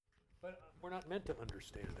But we're not meant to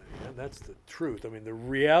understand that, and that's the truth. I mean, the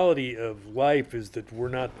reality of life is that we're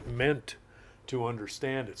not meant to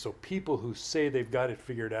understand it. So people who say they've got it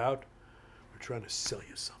figured out are trying to sell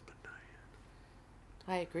you something, Diane.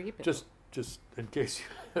 I agree, Bill. Just in case you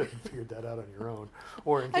haven't figured that out on your own,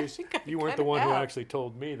 or in I case think I you weren't the kinda one who have. actually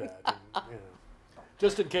told me that. And,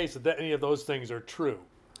 just in case that any of those things are true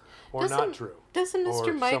or not true. Doesn't or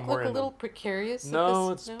Mr. Mike somewhere look a in little them. precarious? at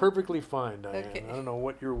No, this? it's No? perfectly fine, Diane. Okay. I don't know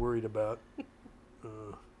what you're worried about. I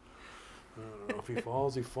don't know. If he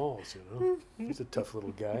falls, he falls, you know. He's a tough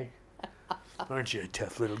little guy. Aren't you a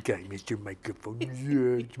tough little guy, Mr. Microphone? Yes,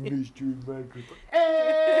 Mr. Microphone.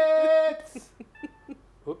 It's...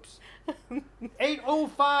 Oops.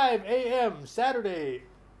 8:05 a.m. Saturday.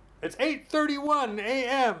 It's 8:31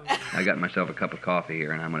 a.m. I got myself a cup of coffee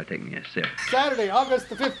here, and I'm going to take me a sip. Saturday, August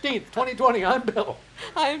the 15th, 2020. I'm Bill.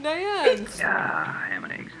 I'm Diane. Ah, ham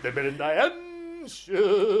and eggs. The Bill and Diane Show.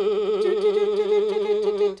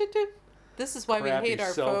 This is why we Crappy hate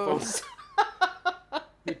our cell phones.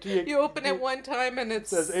 You You open it one time and it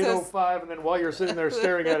says 8:05, and then while you're sitting there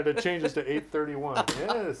staring at it, it changes to 8:31.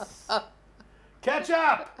 Yes. Catch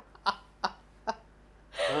up!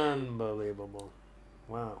 Unbelievable.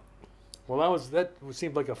 Wow. Well, that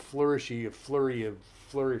seemed like a flurry of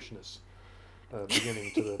flourishness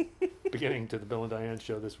beginning to the Bill and Diane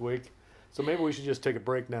Show this week. So maybe we should just take a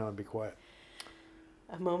break now and be quiet.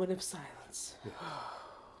 A moment of silence. Yeah.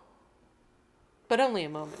 But only a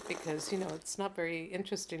moment, because, it's not very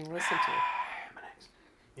interesting to listen to.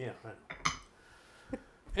 Yeah, I know.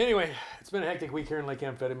 Anyway, it's been a hectic week here in Lake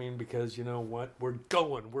Amphetamine because, you know what? We're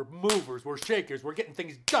going. We're movers. We're shakers. We're getting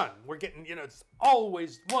things done. We're getting, it's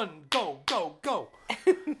always one, go, go, go.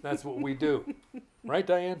 That's what we do. Right,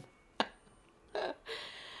 Diane?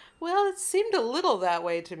 Well, it seemed a little that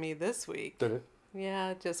way to me this week. Did it?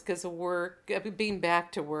 Yeah, just because of work, being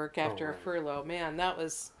back to work after right. a furlough. Man, that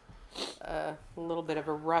was a little bit of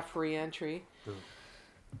a rough re-entry.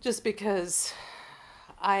 Just because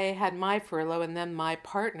I had my furlough, and then my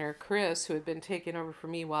partner, Chris, who had been taking over for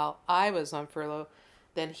me while I was on furlough,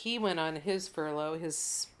 then he went on his furlough,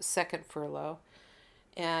 his second furlough.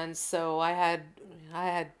 And so I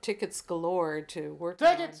had tickets galore to work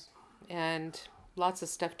Tickets! on, and lots of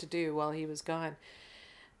stuff to do while he was gone.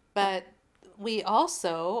 But we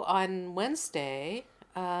also, on Wednesday,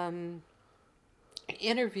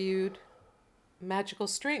 interviewed Magical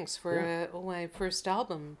Strings for my first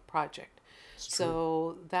album project.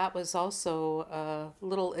 So that was also a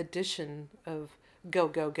little addition of go,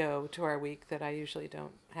 go, go to our week that I usually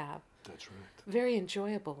don't have. That's right. Very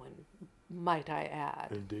enjoyable one, might I add.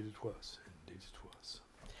 Indeed it was. Indeed it was.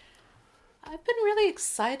 I've been really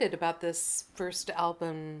excited about this first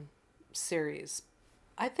album series.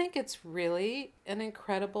 I think it's really an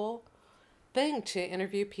incredible thing to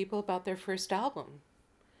interview people about their first album.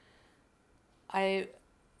 I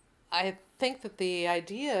think that the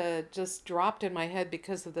idea just dropped in my head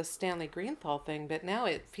because of the Stanley Greenthal thing, but now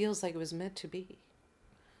it feels like it was meant to be.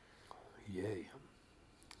 Yay.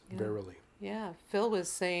 Yeah. Verily. Yeah, Phil was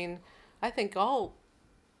saying, I think all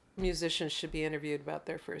musicians should be interviewed about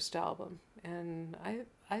their first album. And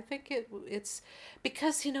I think it's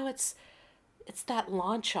because, it's that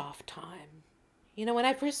launch off time. When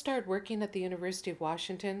I first started working at the University of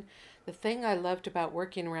Washington, the thing I loved about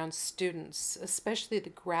working around students, especially the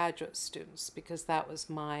graduate students, because that was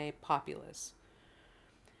my populace,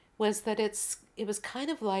 was that it was kind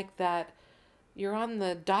of like that you're on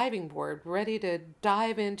the diving board, ready to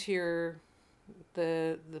dive into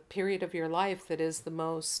the period of your life that is the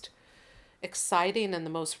most exciting and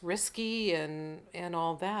the most risky and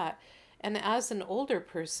all that. And as an older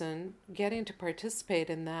person, getting to participate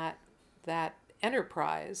in that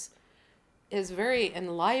enterprise is very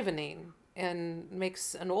enlivening and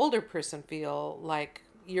makes an older person feel like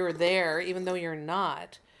you're there even though you're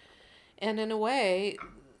not. And in a way,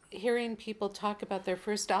 hearing people talk about their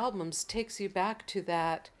first albums takes you back to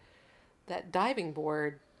that diving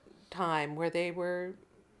board time where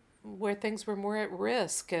things were more at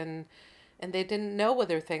risk and they didn't know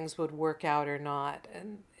whether things would work out or not.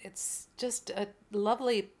 And it's just a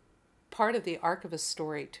lovely part of the arc of a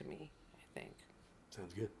story to me, I think.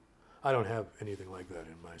 Sounds good. I don't have anything like that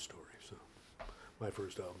in my story, so my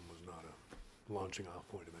first album was not a launching off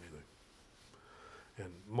point of anything.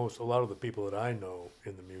 And a lot of the people that I know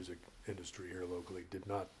in the music industry here locally did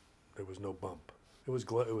not. There was no bump. It was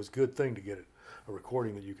a good thing to get a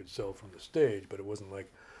recording that you could sell from the stage, but it wasn't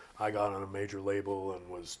like I got on a major label and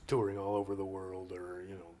was touring all over the world, or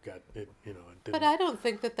got it. It didn't. But I don't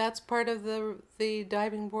think that that's part of the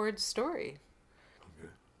diving board story. Okay.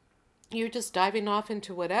 you're just diving off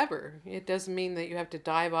into whatever. It doesn't mean that you have to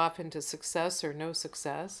dive off into success or no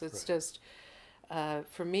success. It's Right. just,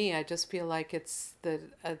 for me, I just feel like it's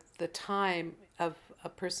the time of a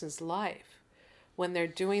person's life when they're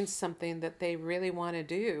doing something that they really want to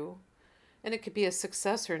do, and it could be a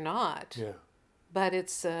success or not. Yeah. But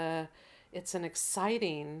it's an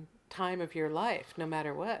exciting time of your life, no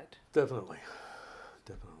matter what. Definitely.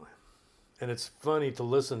 Definitely. And it's funny to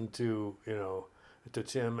listen to, to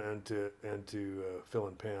Tim and to Phil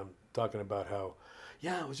and Pam talking about how,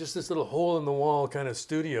 yeah, it was just this little hole in the wall kind of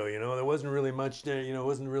studio, there wasn't really much there, it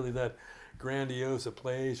wasn't really that grandiose a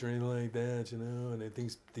place or anything like that, and I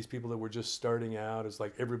think these people that were just starting out, it's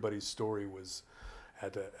like everybody's story was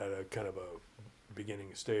at a kind of a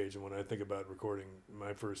beginning stage. And when I think about recording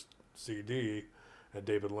my first CD at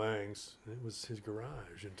David Lang's, it was his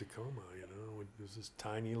garage in Tacoma, it was this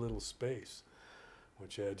tiny little space,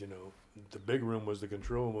 which had, the big room was the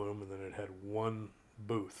control room, and then it had one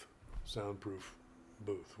booth, soundproof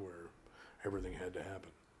booth, where everything had to happen.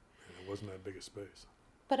 And it wasn't that big a space.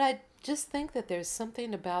 But I just think that there's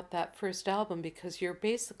something about that first album because you're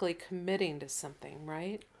basically committing to something,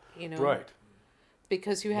 right? Right.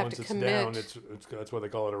 Because you have Once to it's commit. down, it's that's why they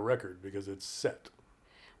call it a record, because it's set.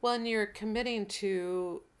 Well, and you're committing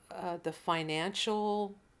to the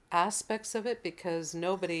financial aspects of it because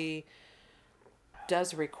nobody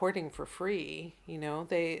does recording for free.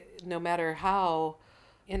 They, no matter how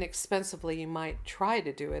inexpensively you might try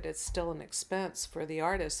to do it, it's still an expense for the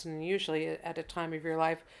artist, and usually at a time of your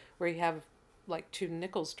life where you have like 2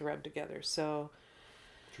 nickels to rub together. So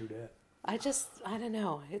True that. I don't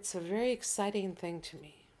know. It's a very exciting thing to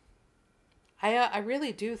me. I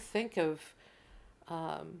really do think of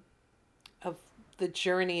the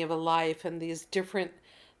journey of a life and these different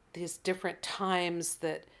times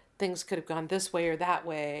that things could have gone this way or that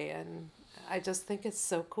way, and I just think it's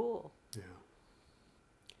so cool. Yeah.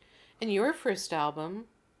 And your first album,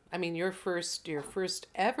 I mean your first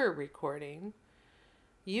ever recording,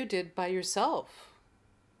 you did by yourself.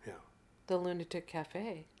 Yeah. The Lunatic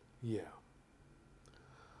Cafe. Yeah.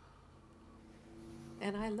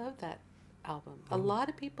 And I love that album. A lot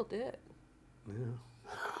of people did. Yeah.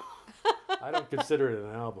 I don't consider it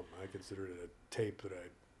an album. I consider it a tape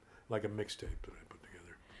like a mixtape that I put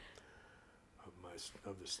together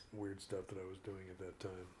of this weird stuff that I was doing at that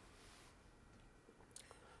time.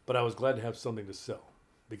 But I was glad to have something to sell,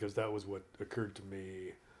 because that was what occurred to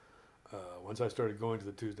me once I started going to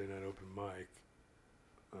the Tuesday night open mic.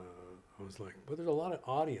 I was like, well, there's a lot of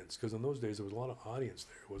audience, because in those days there was a lot of audience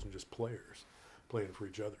there. It wasn't just players playing for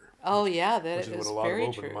each other. Oh, yeah, that which is is what a lot very of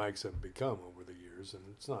open true. mics have become over the years, and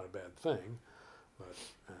it's not a bad thing. But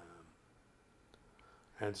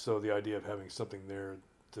and so the idea of having something there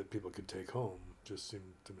that people could take home just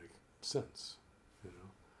seemed to make sense,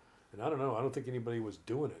 And I don't know. I don't think anybody was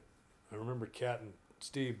doing it. I remember Kat and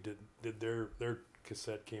Steve did their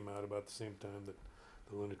cassette came out about the same time that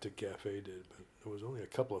the Lunatic Cafe did, but there was only a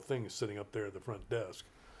couple of things sitting up there at the front desk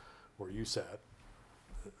where you sat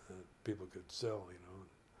that people could sell,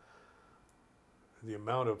 The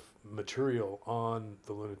amount of material on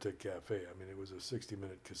the Lunatic Cafe, I mean, it was a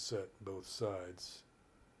 60-minute cassette, both sides.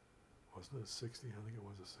 Wasn't it 60? I think it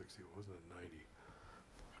was a 60. It wasn't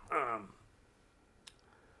a 90.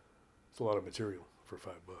 It's a lot of material for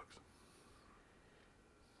 $5,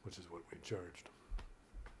 which is what we charged.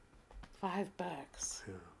 $5.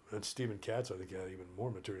 Yeah, and Stephen Katz, I think, had even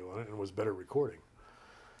more material on it and was better recording.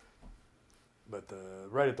 But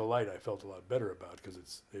Right at the Light, I felt a lot better about,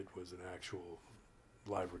 because it was an actual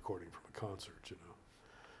live recording from a concert.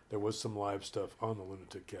 There was some live stuff on the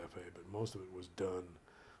Lunatic Cafe, but most of it was done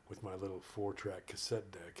with my little 4-track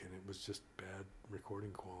cassette deck, and it was just bad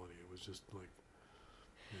recording quality. It was just like,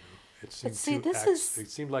 it seemed it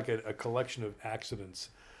seemed like a collection of accidents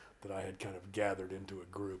that I had kind of gathered into a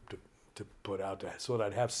group to put out so that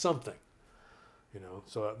I'd have something.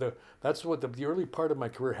 So that's what the early part of my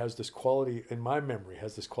career has this quality, in my memory,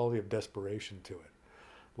 has this quality of desperation to it.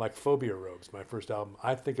 Like Phobia Robes, my first album,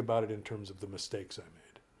 I think about it in terms of the mistakes I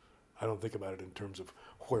made. I don't think about it in terms of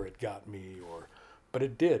where it got me, but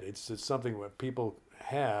it did. It's something that people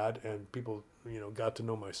had, and people, got to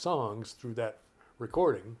know my songs through that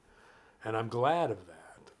recording, and I'm glad of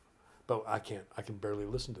that. But I can barely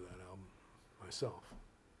listen to that album myself.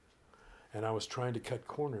 And I was trying to cut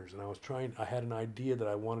corners, and I had an idea that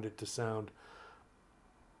I wanted it to sound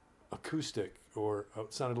acoustic, or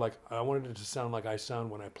I wanted it to sound like I sound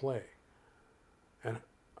when I play. And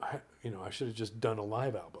I should have just done a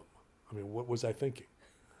live album. I mean, what was I thinking?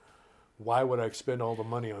 Why would I spend all the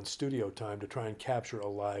money on studio time to try and capture a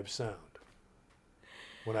live sound?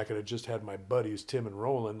 when I could have just had my buddies, Tim and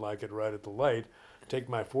Roland, like it right at the light, take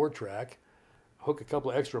my 4-track, hook a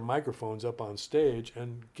couple of extra microphones up on stage,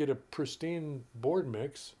 and get a pristine board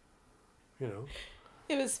mix, you know.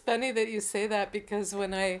 It was funny that you say that, because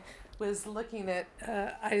when I was looking at,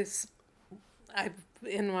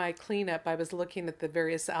 in my cleanup, I was looking at the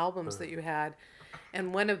various albums that you had,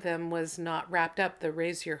 and one of them was not wrapped up, the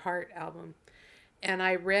Raise Your Heart album. And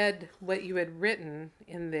I read what you had written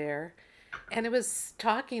in there, and it was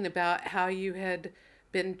talking about how you had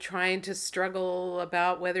been trying to struggle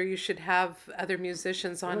about whether you should have other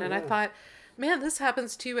musicians on. And I thought, man, this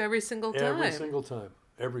happens to you every single time. Every single time.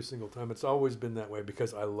 Every single time. It's always been that way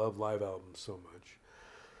because I love live albums so much.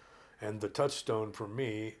 And the touchstone for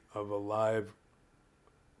me of a live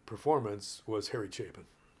performance was Harry Chapin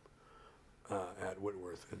at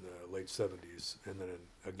Whitworth in the late 70s, and then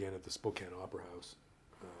again at the Spokane Opera House.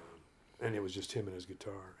 And it was just him and his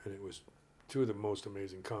guitar, and it was two of the most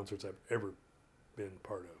amazing concerts I've ever been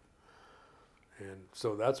part of. And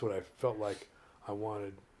so that's what I felt like I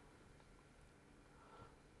wanted.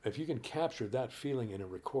 If you can capture that feeling in a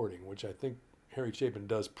recording, which I think Harry Chapin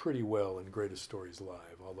does pretty well in Greatest Stories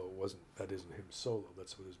Live, although that isn't him solo,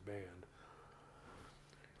 that's with his band.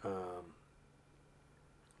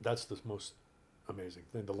 That's the most amazing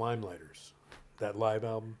thing. The Limelighters, that live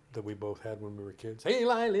album that we both had when we were kids. Hey,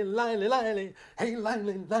 Lily, Lily, Lily, hey,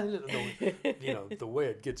 Lily, Lily. You know, the way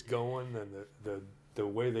it gets going, and the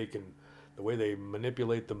way they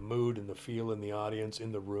manipulate the mood and the feel in the audience,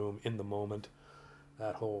 in the room, in the moment.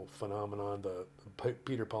 That whole phenomenon. The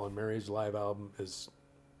Peter, Paul, and Mary's live album is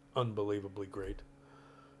unbelievably great.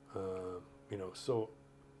 You know, so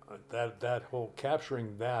that whole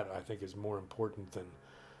capturing that, I think, is more important than,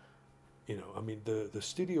 you know, I mean, the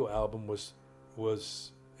studio album was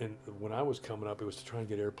when I was coming up, it was to try and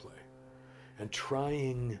get airplay, and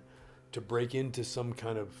trying to break into some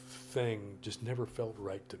kind of thing just never felt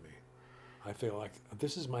right to me. I feel like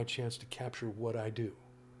this is my chance to capture what I do,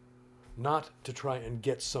 not to try and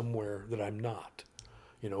get somewhere that I'm not,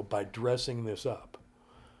 you know, by dressing this up,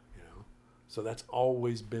 you know. So that's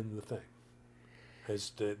always been the thing,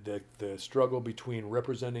 is the struggle between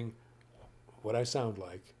representing what I sound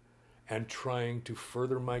like and trying to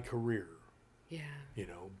further my career, you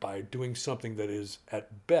know, by doing something that is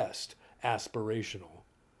at best aspirational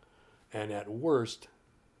and at worst,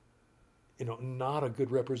 you know, not a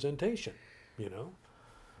good representation, you know.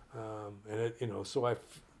 And it, you know, so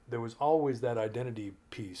there was always that identity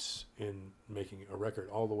piece in making a record,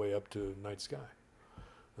 all the way up to Night Sky.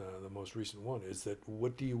 The most recent one is that,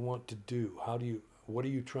 what do you want to do? What are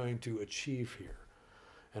you trying to achieve here?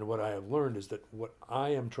 And what I have learned is that what I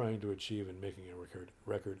am trying to achieve in making a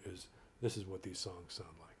record is, this is what these songs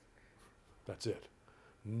sound like. That's it.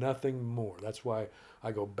 Nothing more. That's why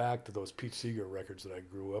I go back to those Pete Seeger records that I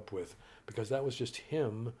grew up with, because that was just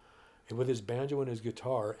him with his banjo and his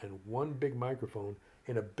guitar and one big microphone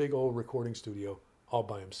in a big old recording studio all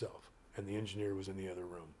by himself. And the engineer was in the other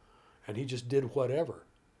room. And he just did whatever.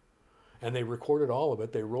 And they recorded all of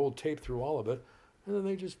it. They rolled tape through all of it. And then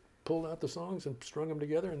they just pulled out the songs and strung them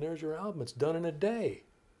together, and there's your album. It's done in a day.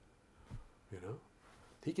 You know?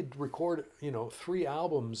 He could record, you know, 3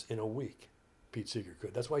 albums in a week. Pete Seeger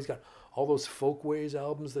could. That's why he's got all those Folkways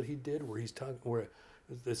albums that he did, where he's talking, where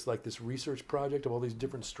it's like this research project of all these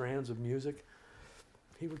different strands of music.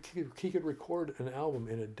 He could record an album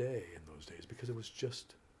in a day in those days because it was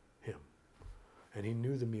just him, and he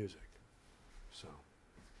knew the music. So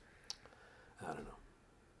I don't know.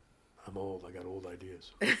 I'm old. I got old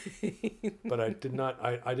ideas, but I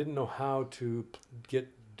didn't know how to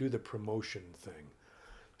do the promotion thing.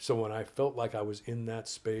 So when I felt like I was in that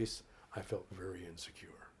space, I felt very insecure.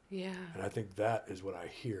 Yeah. And I think that is what I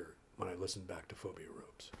hear when I listen back to Phobia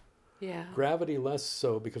Robes. Yeah. Gravity less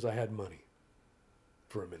so, because I had money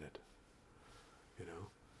for a minute, you know.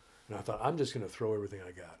 And I thought, I'm just going to throw everything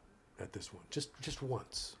I got at this one, just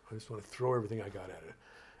once. I just want to throw everything I got at it.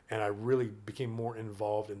 And I really became more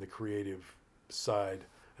involved in the creative side,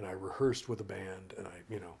 and I rehearsed with a band, and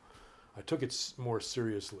I took it more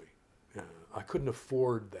seriously. I couldn't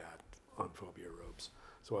afford that on Phobia Robes,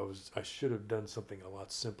 so I should have done something a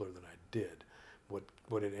lot simpler than I did.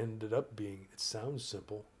 What it ended up being, it sounds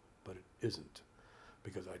simple, but it isn't,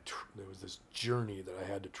 because there was this journey that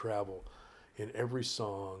I had to travel in every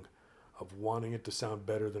song, of wanting it to sound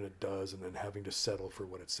better than it does, and then having to settle for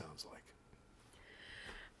what it sounds like.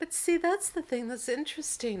 But see, that's the thing that's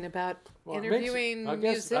interesting about interviewing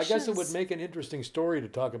musicians. I guess it would make an interesting story to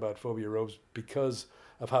talk about Phobia Robes, because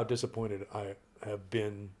of how disappointed I have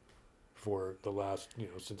been for the last,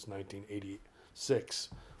 since 1986,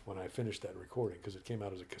 when I finished that recording, because it came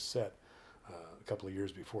out as a cassette a couple of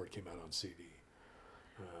years before it came out on CD.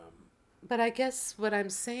 But I guess what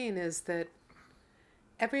I'm saying is that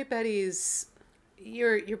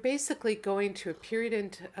you're basically going to a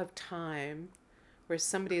period of time where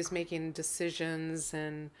somebody is making decisions,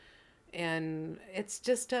 and it's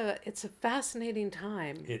a fascinating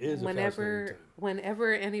time. It is a fascinating time.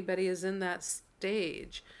 Whenever anybody is in that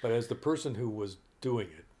stage. But as the person who was doing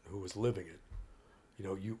it, who was living it,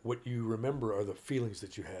 what you remember are the feelings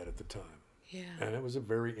that you had at the time. Yeah. And it was a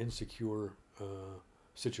very insecure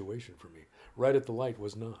situation for me. Right at the Light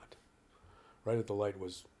was not. Right at the Light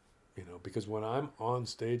was, because when I'm on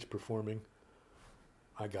stage performing,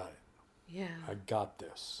 I got it. Yeah. I got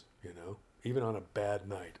this, Even on a bad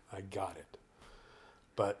night, I got it.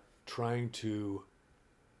 But trying to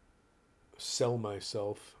sell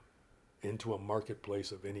myself into a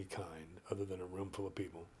marketplace of any kind other than a room full of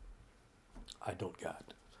people, I don't got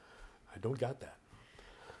that.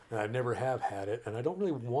 And I never have had it, and I don't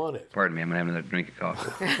really want it. Pardon me, I'm going to have another drink of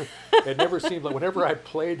coffee. It never seemed like, whenever I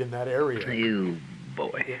played in that area, You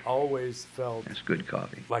boy. it always felt That's good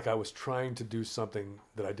coffee. like I was trying to do something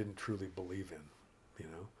that I didn't truly believe in,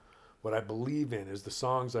 What I believe in is the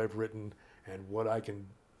songs I've written and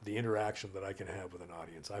the interaction that I can have with an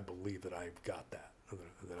audience. I believe that I've got that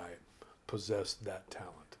I possess that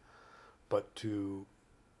talent. But to,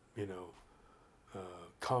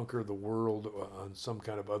 conquer the world on some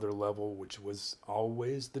kind of other level, which was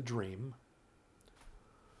always the dream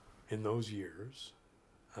in those years,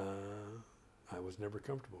 I was never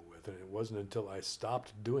comfortable with. And it wasn't until I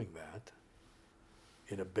stopped doing that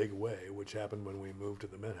in a big way, which happened when we moved to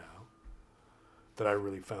the Met House, that I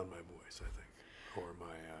really found my voice, I think, or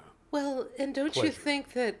my Well, and don't you pleasure.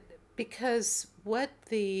 think that because what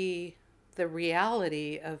the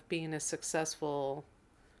reality of being a successful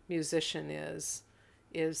musician is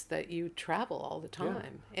that you travel all the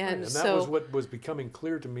time. Yeah, And right. so That was what was becoming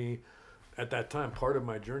clear to me at that time. Part of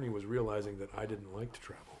my journey was realizing that I didn't like to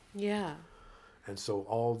travel. yeah. And so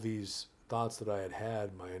all these thoughts that I had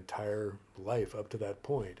had my entire life up to that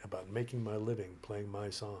point about making my living playing my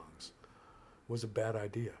songs was a bad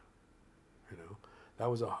idea. That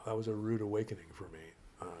was a rude awakening for me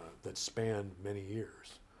that spanned many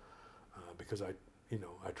years because I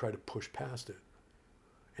tried to push past it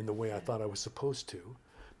in the way I thought I was supposed to,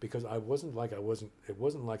 because it wasn't like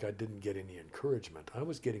I didn't get any encouragement. I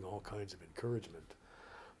was getting all kinds of encouragement,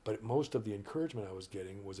 but most of the encouragement I was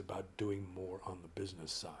getting was about doing more on the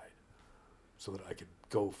business side so that I could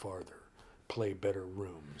go farther, play better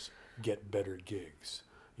rooms, get better gigs,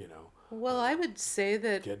 Well, I would say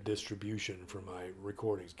that get distribution for my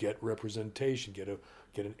recordings, get representation, get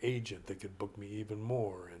an agent that could book me even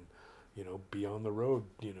more, and be on the road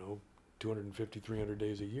 250, 300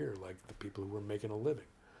 days a year like the people who were making a living.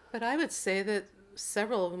 But I would say that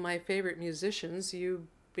several of my favorite musicians, you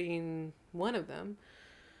being one of them,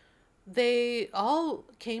 they all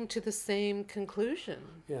came to the same conclusion.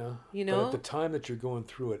 Yeah. You But know? at the time that you're going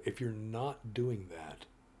through it, if you're not doing that,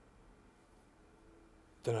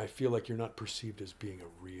 then I feel like you're not perceived as being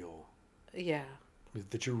a real, Yeah.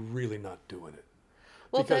 that you're really not doing it.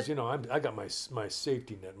 Well, Because, but- I got my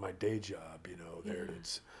safety net, my day job, there Yeah.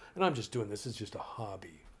 and I'm just doing this. It's just a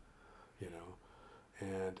hobby,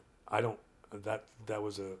 and I don't, that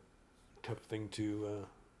was a tough thing to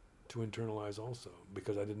internalize also,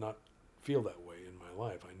 because I did not feel that way in my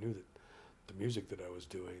life. I knew that the music that I was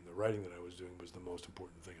doing, the writing that I was doing was the most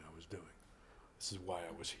important thing I was doing. This is why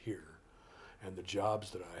I was here. And the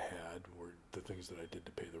jobs that I had were the things that I did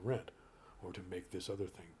to pay the rent or to make this other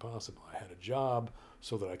thing possible. I had a job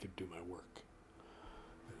so that I could do my work.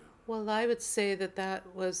 Well, I would say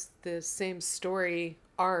that was the same story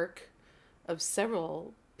arc of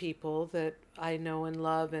several people that I know and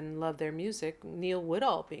love their music, Neil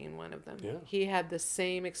Woodall being one of them. Yeah. He had the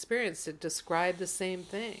same experience. It described the same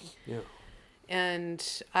thing. Yeah,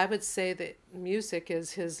 And I would say that music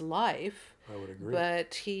is his life, I would agree.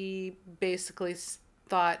 but he basically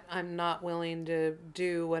thought, I'm not willing to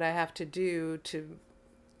do what I have to do to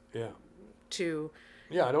Yeah.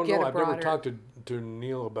 Yeah, I don't get know. a I've never broader- talked to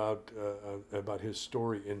Neil about his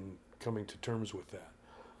story in coming to terms with that.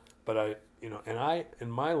 But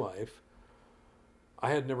in my life, I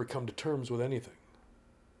had never come to terms with anything.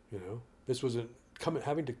 This was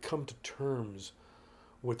having to come to terms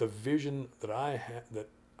with a vision that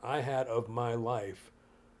I had of my life,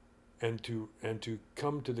 and to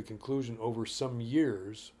come to the conclusion over some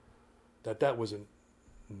years that was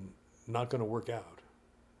not going to work out.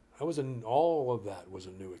 All of that was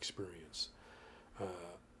a new experience.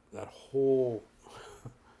 That whole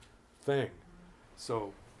thing.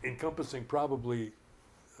 So encompassing probably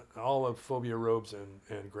all of Phobia Robes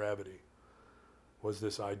and Gravity was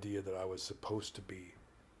this idea that I was supposed to be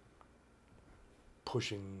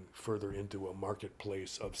pushing further into a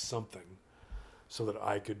marketplace of something so that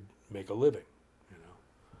I could make a living, you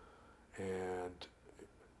know. And,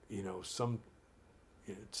 you know,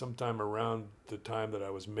 sometime around the time that I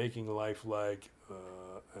was making Lifelike,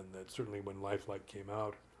 and that certainly when Lifelike came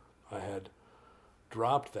out, I had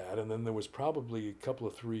dropped that. And then there was probably a couple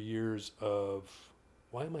of 3 years of,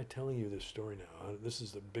 why am I telling you this story now? This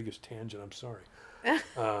is the biggest tangent, I'm sorry.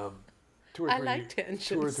 I like tangents.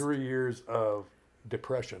 2 or 3 years of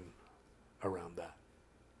depression around that,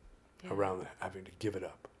 around having to give it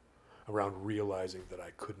up, around realizing that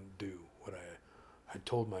I couldn't do what I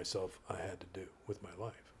told myself I had to do with my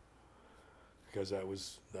life, because that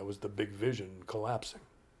was the big vision collapsing.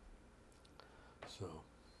 So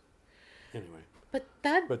anyway,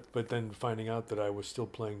 but then finding out that I was still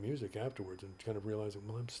playing music afterwards and kind of realizing,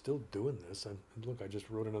 well, I'm still doing this. And look, I just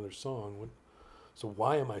wrote another song. So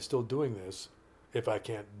why am I still doing this if I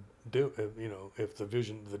can't do, you know, if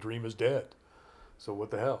the dream is dead? So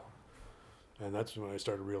what the hell? And that's when I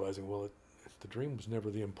started realizing, well, the dream was never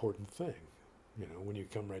the important thing. You know, when you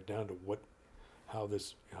come right down to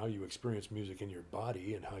how you experience music in your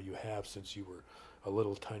body, and how you have since you were a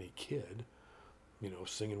little tiny kid, you know,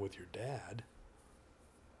 singing with your dad.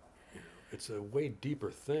 You know, it's a way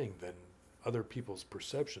deeper thing than other people's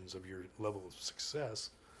perceptions of your level of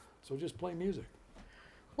success. So just play music.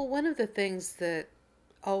 Well, one of the things that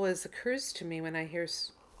always occurs to me when I hear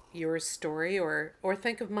your story or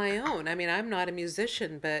think of my own, I mean, I'm not a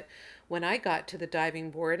musician, but when I got to the diving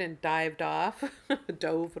board and dove off,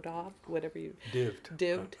 whatever you...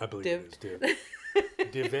 Dived. I believe it is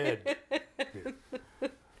dived. Dived.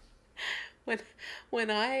 Yeah.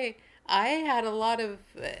 When I had a lot of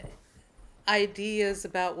ideas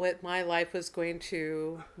about what my life was going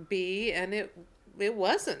to be, and it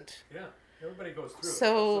wasn't. Yeah, everybody goes through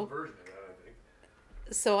some version of that, I think.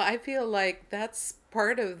 So I feel like that's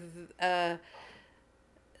part of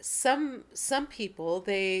some people.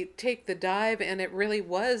 They take the dive, and it really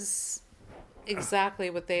was exactly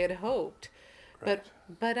what they had hoped. Right.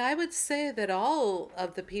 But I would say that all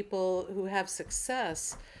of the people who have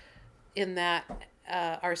success in that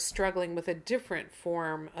are struggling with a different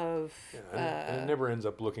form of and it never ends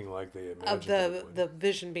up looking like they imagined of the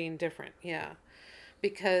vision being different. Yeah,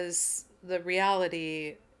 because the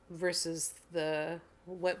reality versus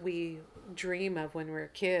what we dream of when we're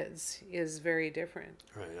kids is very different.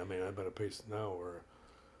 Right. I mean, I'm at a pace now where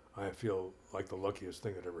I feel like the luckiest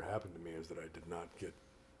thing that ever happened to me is that I did not get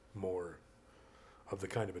more of the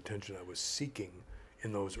kind of attention I was seeking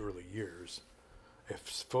in those early years. If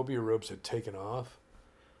Phobia Ropes had taken off,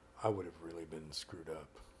 I would have really been screwed up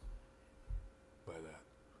by that.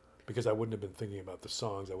 Because I wouldn't have been thinking about the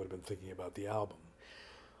songs, I would have been thinking about the album,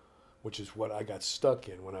 which is what I got stuck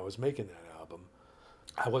in when I was making that album.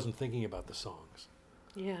 I wasn't thinking about the songs.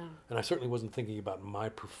 Yeah. And I certainly wasn't thinking about my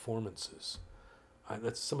performances.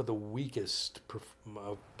 That's some of the weakest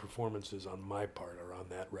performances on my part are on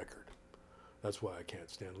that record. That's why I can't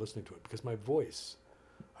stand listening to it, because my voice,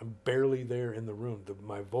 I'm barely there in the room.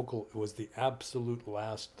 My vocal was the absolute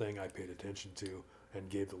last thing I paid attention to and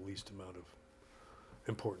gave the least amount of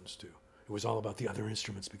importance to. It was all about the other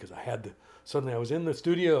instruments, because suddenly I was in the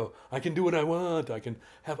studio. I can do what I want. I can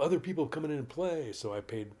have other people come in and play. So I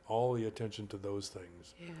paid all the attention to those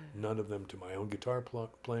things. Yeah. None of them to my own guitar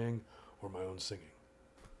playing or my own singing.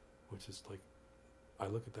 Which is like, I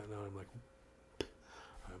look at that now and I'm like,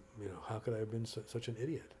 how could I have been such an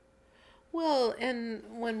idiot? Well, and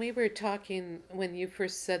when we were talking, when you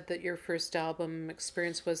first said that your first album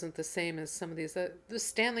experience wasn't the same as some of these, the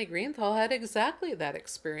Stanley Greenthal had exactly that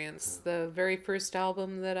experience. Yeah. The very first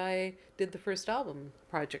album that I did the first album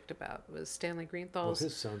project about was Stanley Greenthal's. Well,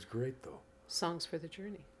 his sounds great, though. Songs for the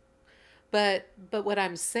Journey. But what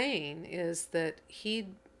I'm saying is that he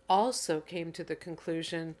also came to the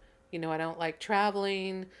conclusion, I don't like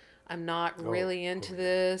traveling. I'm not really into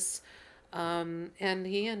this. And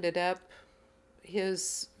he ended up,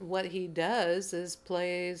 what he does is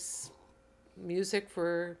plays music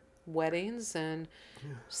for weddings and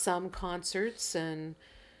some concerts and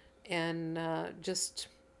just,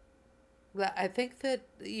 I think that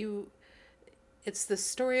it's the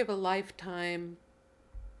story of a lifetime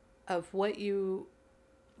of what you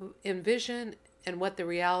envision and what the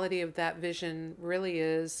reality of that vision really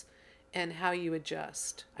is, and how you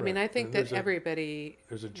adjust. I mean, I think that everybody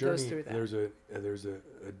goes through that. There's a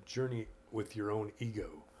journey with your own ego,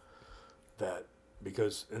 that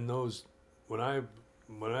because in those when I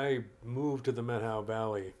ed to the Methow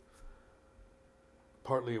Valley,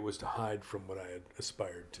 partly it was to hide from what I had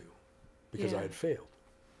aspired to, because I had failed,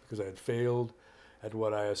 at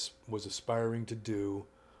what I was aspiring to do.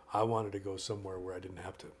 I wanted to go somewhere where I didn't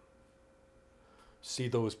have to see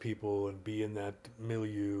those people and be in that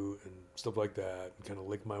milieu and stuff like that, and kind of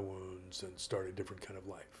lick my wounds and start a different kind of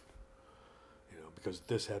life, because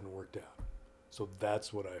this hadn't worked out. So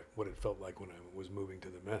that's what it felt like when I was moving to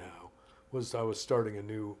the Met How, was I was starting a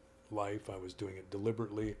new life. I was doing it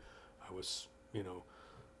deliberately. I was,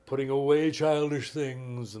 putting away childish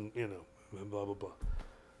things and, and blah, blah, blah.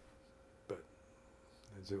 But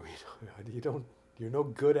so, you're no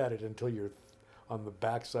good at it until you're on the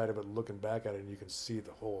backside of it, looking back at it, and you can see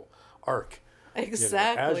the whole arc.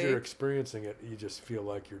 Exactly. As you're experiencing it, you just feel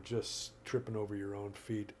like you're just tripping over your own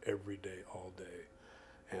feet every day, all day.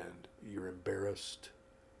 And you're embarrassed.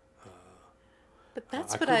 But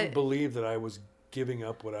that's I couldn't believe that I was giving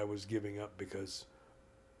up what I was giving up, because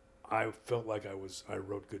I felt like I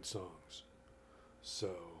wrote good songs. So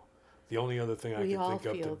the only other thing I could think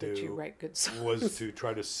of to do you write good songs. was to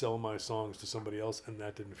try to sell my songs to somebody else, and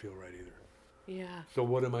that didn't feel right either. Yeah. So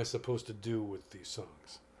what am I supposed to do with these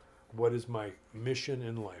songs? What is my mission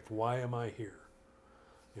in life? Why am I here?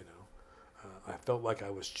 I felt like I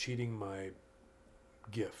was cheating my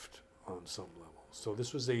gift on some level. So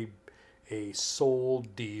this was a soul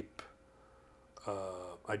deep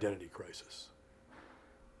identity crisis.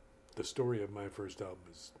 The story of my first album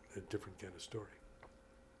is a different kind of story.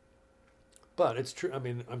 But it's true. I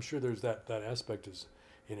mean, I'm sure there's that aspect is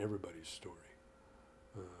in everybody's story.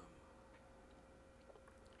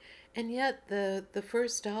 And yet the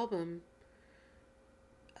first album,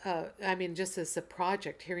 just as a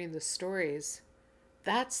project, hearing the stories,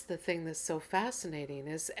 that's the thing that's so fascinating.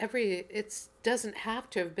 It doesn't have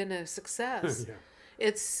to have been a success. Yeah.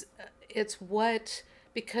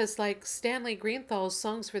 Because like Stanley Greenthal's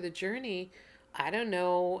Songs for the Journey, I don't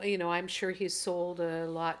know, I'm sure he's sold a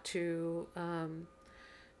lot to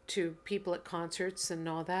people at concerts and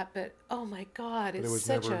all that, but oh my God, But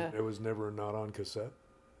it was never not on cassette,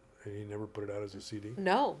 and he never put it out as a CD.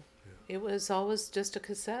 No, yeah. It was always just a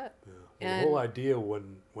cassette. Yeah. Well, the whole idea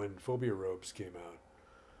when Phobia Robes came out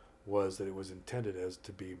was that it was intended as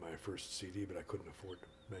to be my first CD, but I couldn't afford to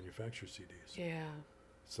manufacture CDs. Yeah.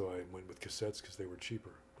 So I went with cassettes because they were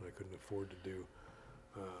cheaper, and I couldn't afford to do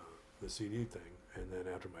the CD thing. And then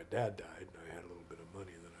after my dad died, and I had a little bit of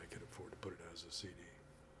money, then I could afford to put it as a CD.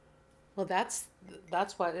 Well, that's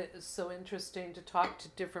why it is so interesting to talk to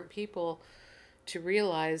different people, to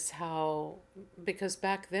realize how, because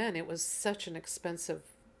back then it was such an expensive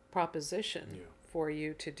proposition for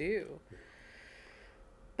you to do. Yeah.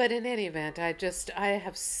 But in any event, I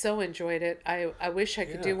have so enjoyed it. I wish I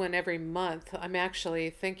could do one every month. I'm actually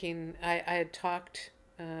thinking, I had talked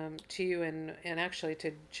to you and actually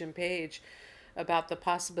to Jim Page about the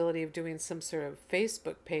possibility of doing some sort of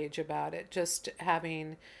Facebook page about it, just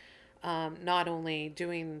having not only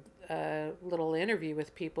doing a little interview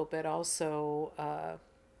with people, but also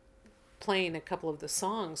playing a couple of the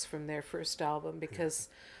songs from their first album, because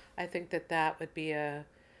I think that would be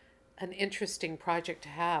an interesting project to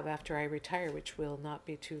have after I retire, which will not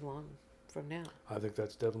be too long from now. I think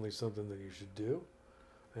that's definitely something that you should do,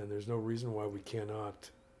 and there's no reason why we cannot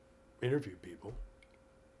interview people.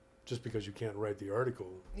 Just because you can't write the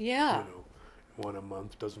article, one a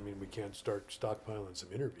month doesn't mean we can't start stockpiling some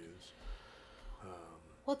interviews.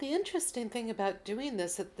 Well, the interesting thing about doing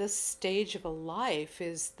this at this stage of a life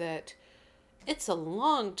is that it's a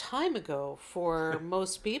long time ago for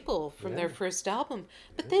most people from their first album,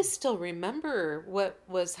 but they still remember what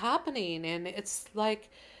was happening. And it's like,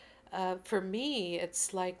 for me,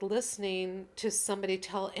 it's like listening to somebody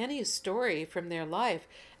tell any story from their life.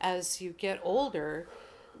 As you get older,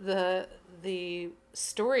 the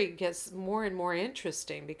story gets more and more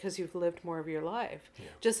interesting because you've lived more of your life. Yeah.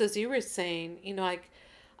 Just as you were saying, like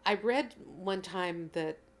I read one time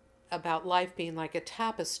that about life being like a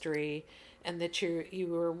tapestry, and that you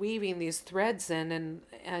were weaving these threads in,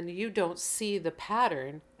 and you don't see the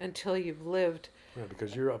pattern until you've lived. Right,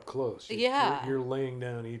 because you're up close. You're laying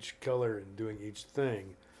down each color and doing each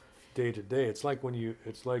thing day to day. It's like watching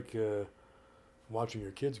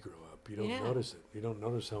your kids grow up. You don't notice it. You don't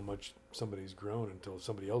notice how much somebody's grown until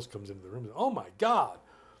somebody else comes into the room and says, "Oh my God!"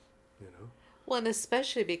 Well, and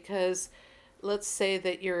especially because, let's say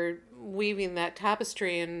that you're weaving that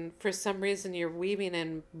tapestry, and for some reason you're weaving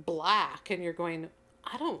in black, and you're going,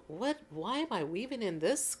 why am I weaving in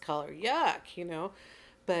this color? Yuck,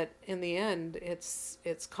 But in the end, it's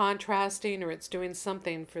contrasting, or it's doing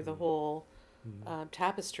something for the whole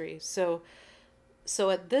tapestry. So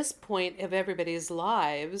at this point of everybody's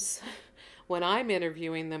lives, when I'm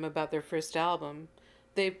interviewing them about their first album,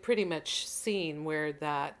 they've pretty much seen where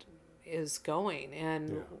that is going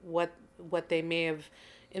and what what they may have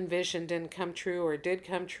envisioned didn't come true, or did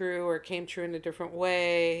come true, or came true in a different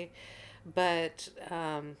way. But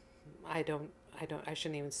I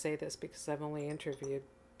shouldn't even say this because I've only interviewed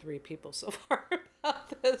 3 people so far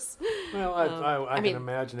about this. Well, I can mean,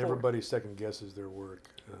 imagine 4. everybody second guesses their work.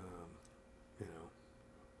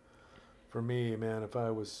 For me, man, if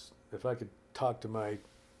I could talk to my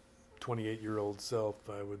 28-year-old self,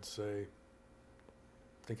 I would say,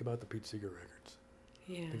 think about the Pete Seeger records.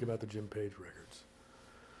 Yeah. Think about the Jim Page records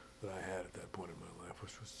that I had at that point in my life,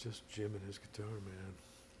 which was just Jim and his guitar, man.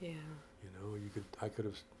 Yeah.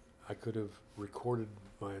 I could have recorded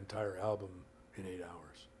my entire album in 8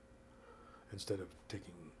 hours instead of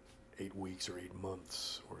taking 8 weeks or 8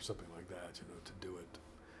 months or something like that, to do it,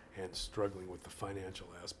 and struggling with the financial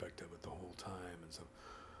aspect of it the whole time. And so,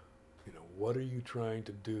 what are you trying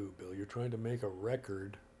to do, Bill? You're trying to make a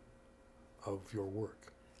record of your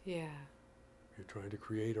work. Yeah. You're trying to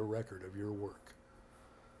create a record of your work.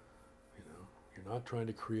 You're not trying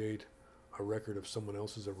to create a record of someone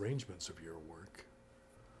else's arrangements of your work.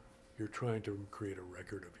 You're trying to create a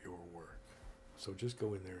record of your work. So just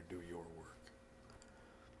go in there and do your work.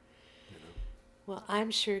 Well, I'm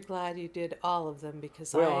sure glad you did all of them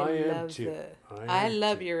because I love am too. I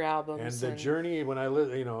love your albums. And the journey, when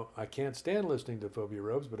I can't stand listening to Phobia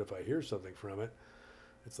Robes, but if I hear something from it,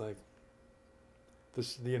 it's like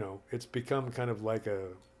this, it's become kind of like a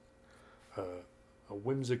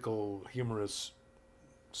whimsical, humorous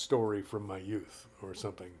story from my youth or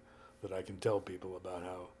something that I can tell people about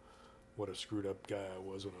what a screwed up guy I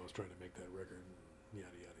was when I was trying to make that record, yada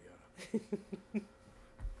yada yada.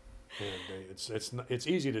 And it's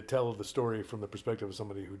easy to tell the story from the perspective of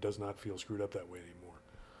somebody who does not feel screwed up that way anymore,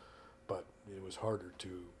 but it was harder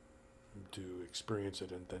to experience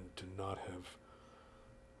it and then to not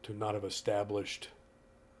have established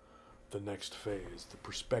the next phase, the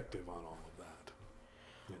perspective on all of that,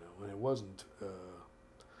 and it wasn't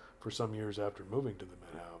for some years after moving to the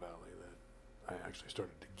Manhattan Valley that I actually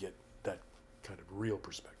started to get that kind of real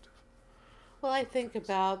perspective. Well, I think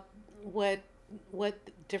about what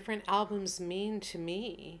different albums mean to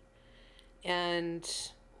me, and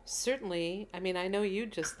certainly, I mean, I know you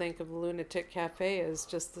just think of Lunatic Cafe as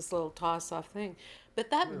just this little toss-off thing, but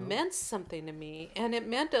that meant something to me, and it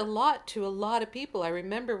meant a lot to a lot of people. I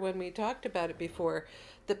remember when we talked about it before,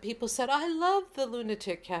 that people said, I love the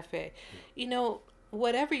Lunatic Cafe.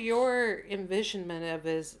 Whatever your envisionment of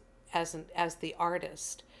is as the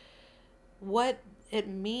artist, what it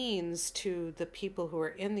means to the people who are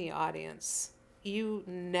in the audience, you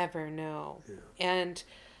never know. Yeah. And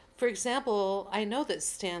for example, I know that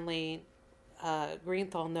Stanley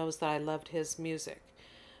Greenthal knows that I loved his music,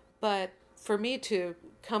 but for me to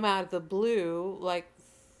come out of the blue like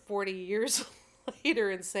 40 years later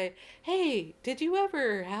and say, hey, did you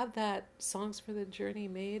ever have that Songs for the Journey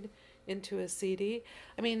made into a CD?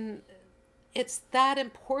 I mean, it's that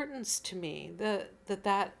importance to me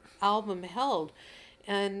that album held.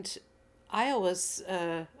 And I always,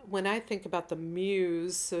 when I think about the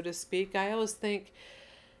muse, so to speak, I always think,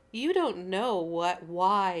 you don't know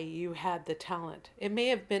why you had the talent. It may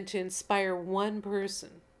have been to inspire one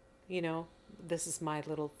person. This is my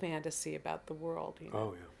little fantasy about the world.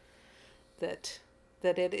 Oh yeah.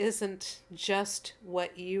 That it isn't just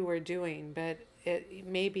what you are doing, but it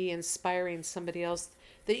may be inspiring somebody else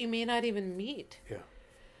that you may not even meet. Yeah.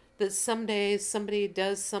 That someday somebody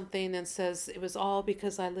does something and says, it was all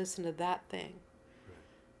because I listened to that thing. Right.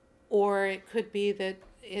 Or it could be that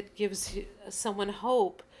it gives someone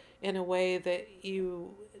hope in a way that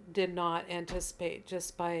you did not anticipate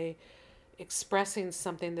just by expressing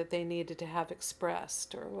something that they needed to have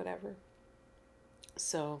expressed or whatever.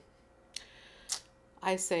 So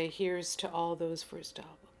I say here's to all those first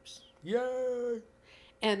albums. Yay!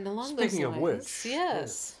 And along Speaking those of lines, which,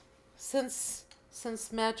 yes, since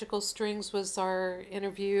Magical Strings was our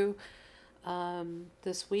interview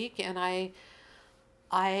this week, and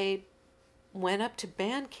I went up to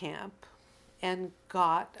Bandcamp and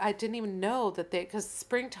I didn't even know that because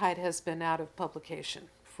Springtide has been out of publication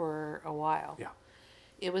for a while. Yeah.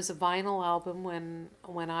 It was a vinyl album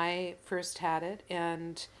when I first had it,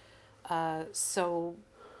 and so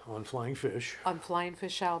On Flying Fish. on Flying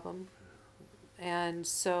Fish album, and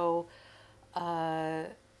so I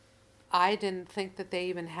didn't think that they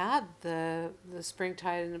even had the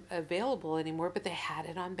Springtide available anymore, but they had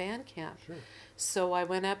it on Bandcamp. Sure. So I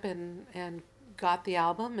went up and got the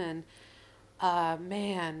album, and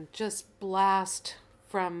man, just blast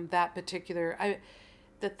from that particular.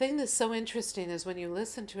 The thing that's so interesting is when you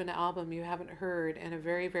listen to an album you haven't heard in a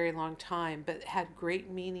very, very long time, but had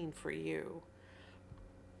great meaning for you.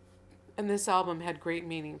 And this album had great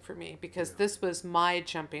meaning for me because Yeah. this was my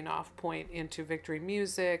jumping off point into victory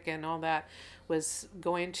music and all that. Was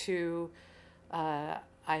going to,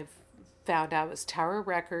 I found out it was Tower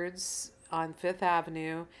Records on Fifth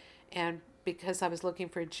Avenue, and because I was looking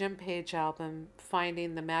for a Jim Page album,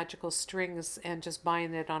 finding the Magical Strings and just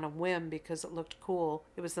buying it on a whim because it looked cool.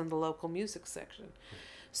 It was in the local music section.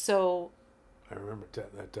 So I remember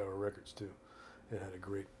that Tower Records too. It had a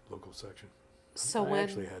great local section. so I when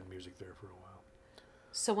actually had music there for a while.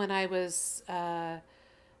 so when I was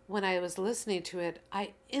listening to it,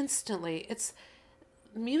 I instantly it's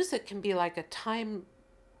music can be like a time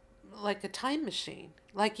machine.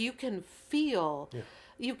 Like you can feel, Yeah.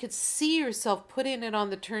 you could see yourself putting it on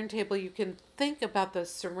the turntable. You can think about the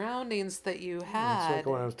surroundings that you It's had. like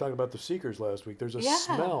when I was talking about the Seekers last week. There's a Yeah.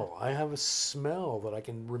 smell. I have a smell that I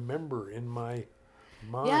can remember in my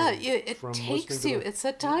mind. Yeah, it from takes listening you. to It's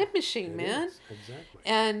a time machine, It man. is, exactly.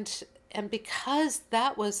 And because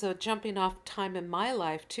that was a jumping off time in my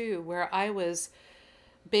life too, where I was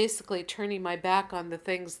basically turning my back on the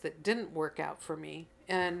things that didn't work out for me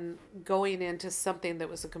and going into something that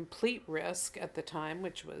was a complete risk at the time,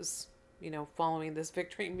 which was, following this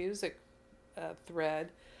victory music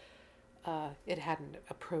thread. It hadn't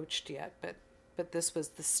approached yet, but this was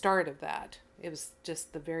the start of that. It was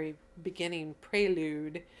just the very beginning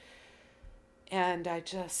prelude, and I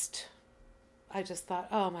just thought,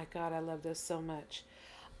 oh my God, I love this so much.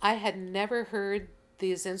 I had never heard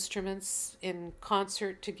these instruments in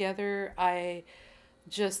concert together. I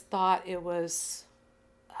just thought it was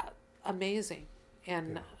amazing,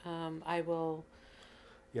 and I will.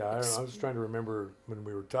 Yeah, I was trying to remember when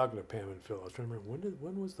we were talking to Pam and Phil. I was trying to remember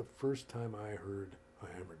when was the first time I heard a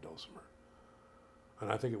hammered dulcimer,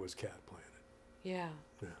 and I think it was Cat playing it. Yeah.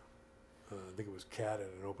 Yeah, I think it was Cat at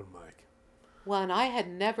an open mic, Well, and I had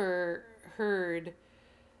never heard.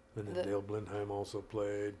 and then Dale Blindheim also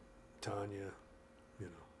played. Tanya,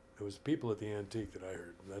 it was people at the Antique that I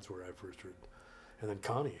heard. That's where I first heard, and then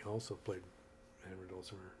Connie also played hammered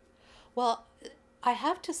dulcimer. Well, I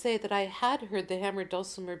have to say that I had heard the hammered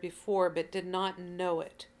dulcimer before, but did not know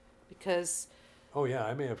it, because Oh yeah,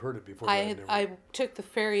 I may have heard it before. But I'd never. I took the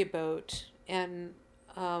ferry boat, and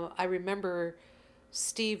I remember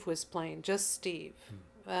Steve was playing, just Steve,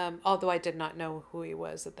 although I did not know who he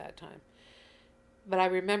was at that time. But I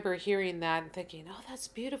remember hearing that and thinking, oh, that's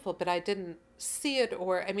beautiful, but I didn't see it,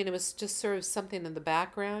 it was just sort of something in the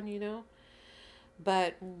background.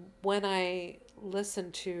 But when I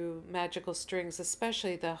listened to Magical Strings,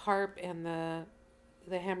 especially the harp and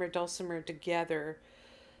the hammered dulcimer together,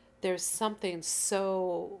 there's something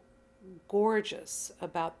so gorgeous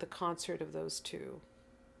about the concert of those two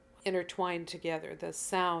intertwined together. The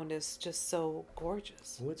sound is just so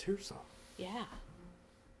gorgeous. Well, let's hear some. Yeah.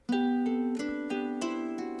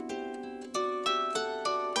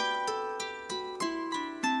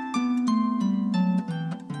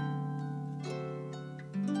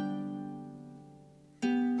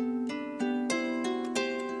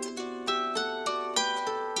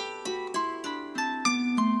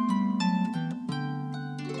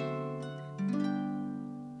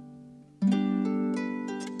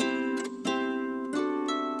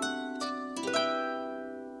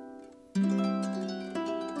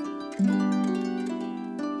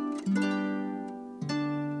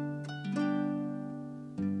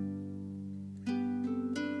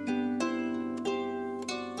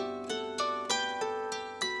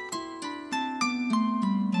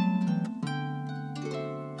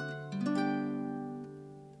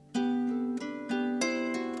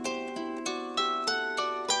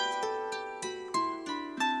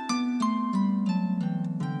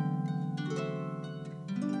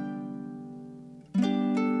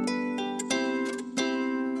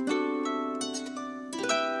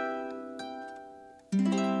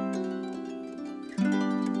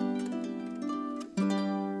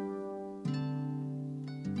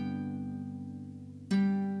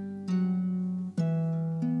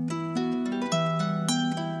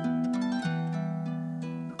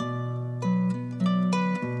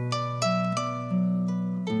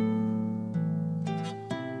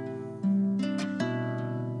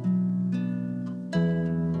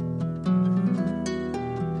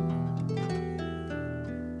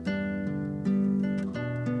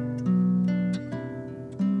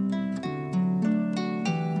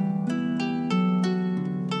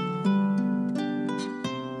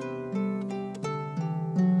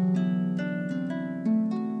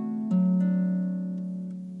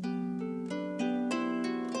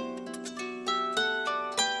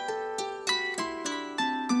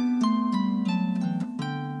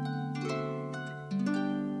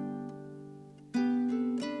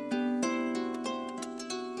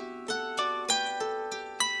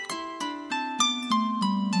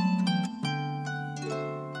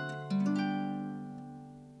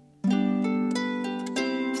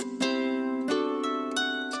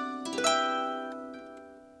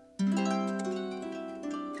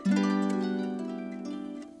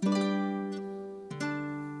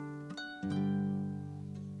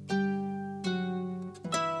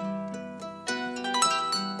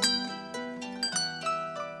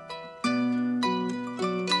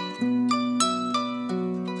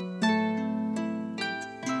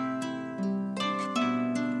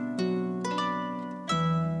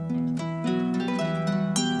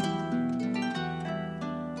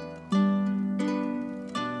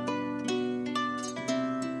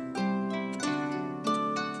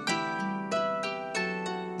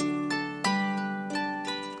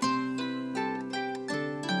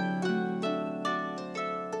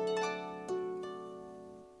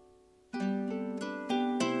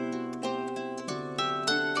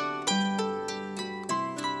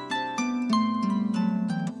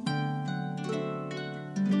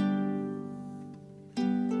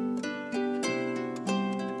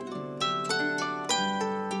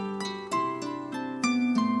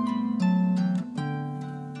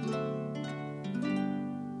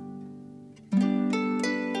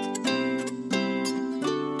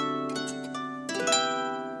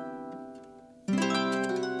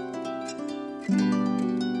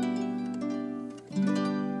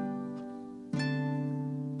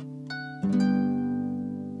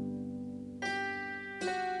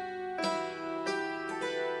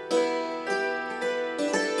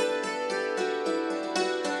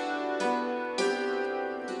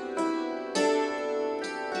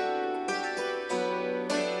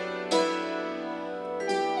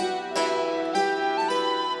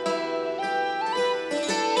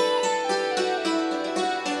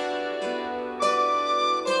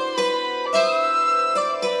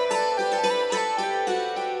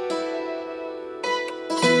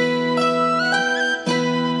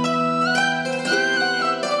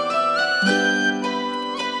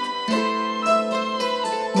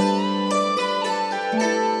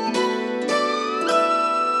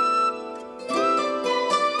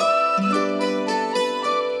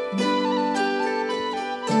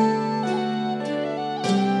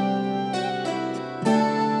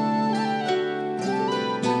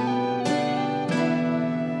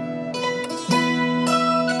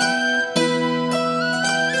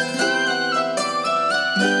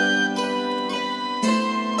 Bye.